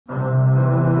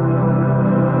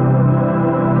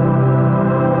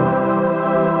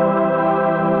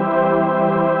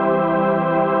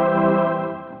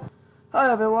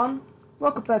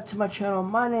back to my channel.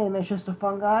 My name is Just a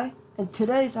Fun Guy, and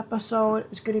today's episode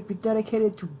is going to be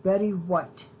dedicated to Betty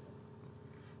White.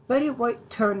 Betty White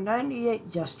turned 98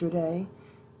 yesterday,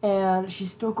 and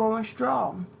she's still going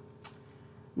strong.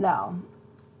 Now,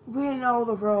 we know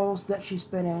the roles that she's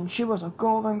been in. She was a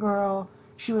Golden Girl,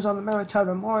 she was on the Mary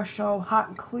Tyler Moore Show, Hot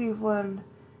in Cleveland,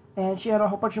 and she had a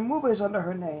whole bunch of movies under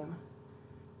her name.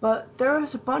 But there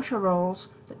is a bunch of roles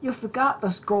that you forgot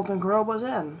this Golden Girl was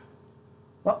in.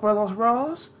 What were those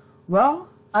roles? Well,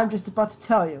 I'm just about to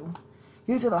tell you.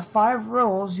 These are the 5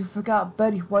 roles you forgot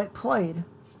Betty White played.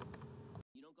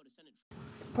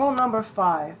 Role number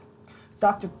 5.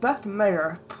 Dr. Beth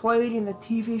Mayer played in the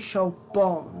TV show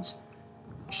Bones.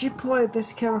 She played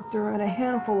this character in a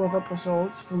handful of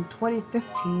episodes from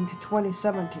 2015 to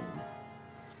 2017.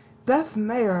 Beth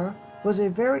Mayer was a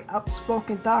very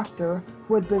outspoken doctor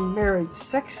who had been married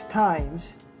 6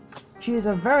 times. She is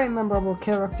a very memorable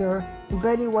character, and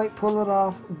Betty White pulled it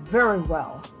off very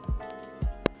well.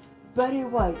 Betty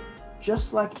White,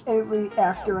 just like every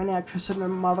actor and actress and their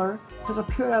mother, has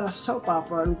appeared at a soap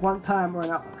opera at one time or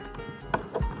another.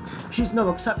 She's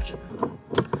no exception.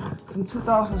 From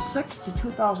 2006 to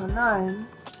 2009,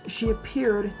 she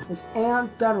appeared as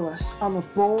Anne Dedalus on The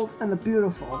Bold and the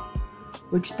Beautiful,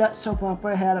 which that soap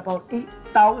opera had about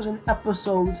 8,000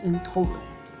 episodes in total.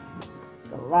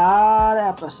 A lot of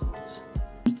episodes.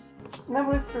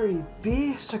 Number 3,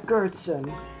 B. SIGURDSON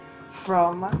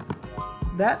from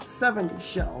That 70s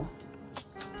Show.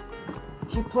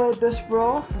 She played this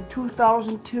role from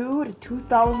 2002 to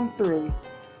 2003.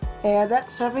 And That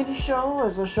 70s Show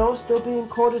is a show still being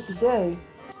quoted today.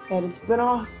 And it's been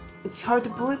off, it's hard to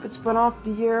believe it's been off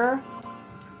the year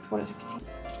 2016.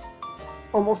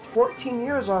 Almost 14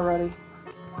 years already.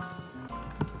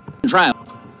 Trial.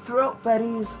 Throughout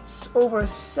Betty's over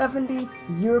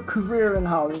 70-year career in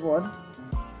Hollywood,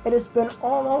 it has been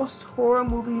almost horror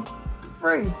movie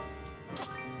free.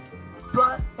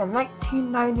 But in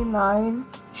 1999,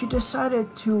 she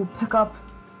decided to pick up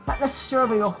not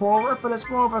necessarily a horror, but it's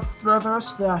more of a thriller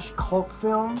 / cult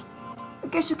film. I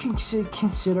guess you can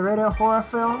consider it a horror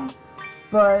film,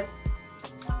 but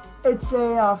it's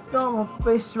a film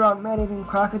based around man-eating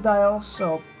crocodiles,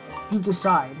 so you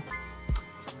decide.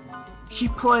 She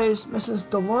plays Mrs.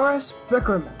 DELORES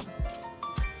BICKERMAN,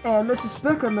 and Mrs.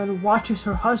 BICKERMAN watches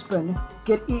her husband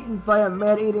get eaten by a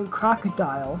man-eating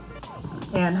crocodile,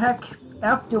 and heck,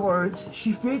 afterwards,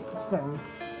 she feeds the thing.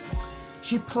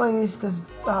 She plays this,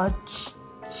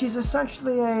 she's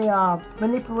essentially a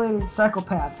manipulating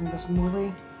psychopath in this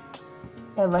movie,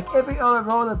 and like every other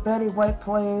role that Betty White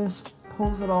plays,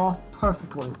 pulls it off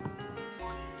perfectly.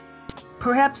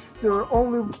 Perhaps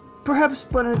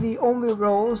one of the only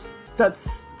roles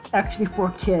that's actually for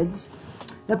kids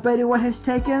that Betty White has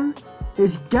taken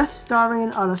is guest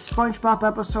starring on a Spongebob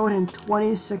episode in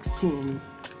 2016.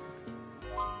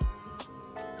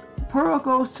 Pearl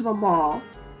goes to the mall,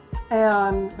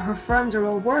 and her friends are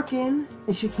all working,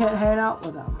 and she can't hang out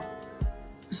with them.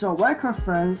 So like her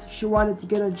friends, she wanted to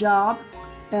get a job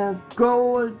and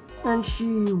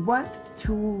she went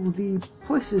to the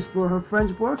places where her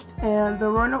friends worked, and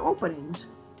there were no openings.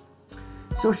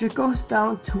 So she goes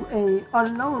down to an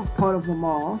unknown part of the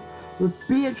mall where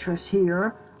Beatrice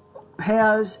here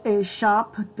has a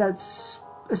shop that's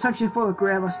essentially full of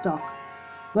grandma stuff,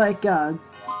 like yarn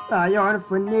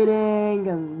for knitting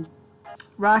and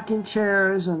rocking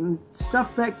chairs and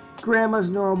stuff that grandmas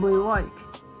normally like.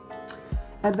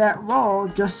 And that role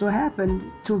just so happened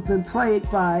to have been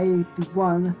played by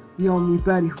the only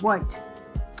Betty White.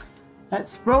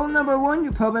 That's role number 1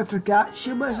 you probably forgot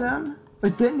she was in, or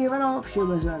didn't even know if she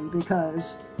was in,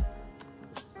 because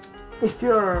if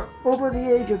you're over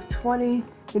the age of 20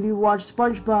 and you watch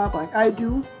SpongeBob like I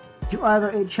do, you're either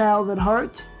a child at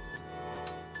heart,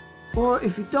 or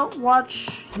if you don't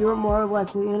watch, you're more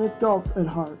likely an adult at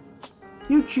heart.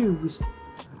 You choose.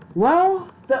 Well,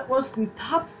 that was the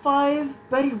top 5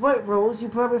 Betty White roles you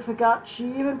probably forgot she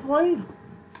even played.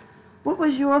 What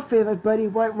was your favorite Betty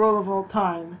White role of all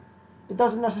time? It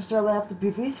doesn't necessarily have to be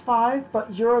these 5,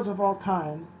 but yours of all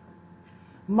time.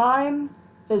 Mine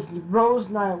is Rose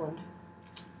Nyland,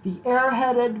 the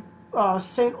airheaded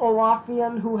St.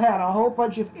 Olafian who had a whole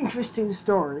bunch of interesting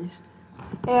stories.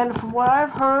 And from what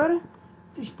I've heard,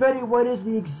 Betty White is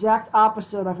the exact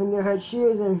opposite of an airhead. She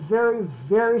is a very,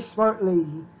 very smart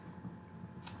lady.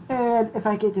 And if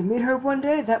I get to meet her one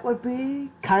day, that would be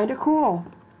kinda cool.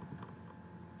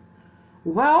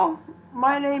 Well,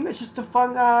 my name is Just a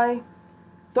Fun Guy.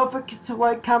 Don't forget to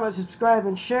like, comment, subscribe,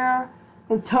 and share.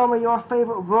 And tell me your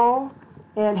favorite role.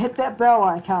 And hit that bell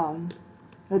icon.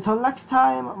 Until next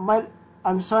time,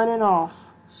 I'm signing off.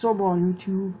 So long,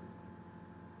 YouTube.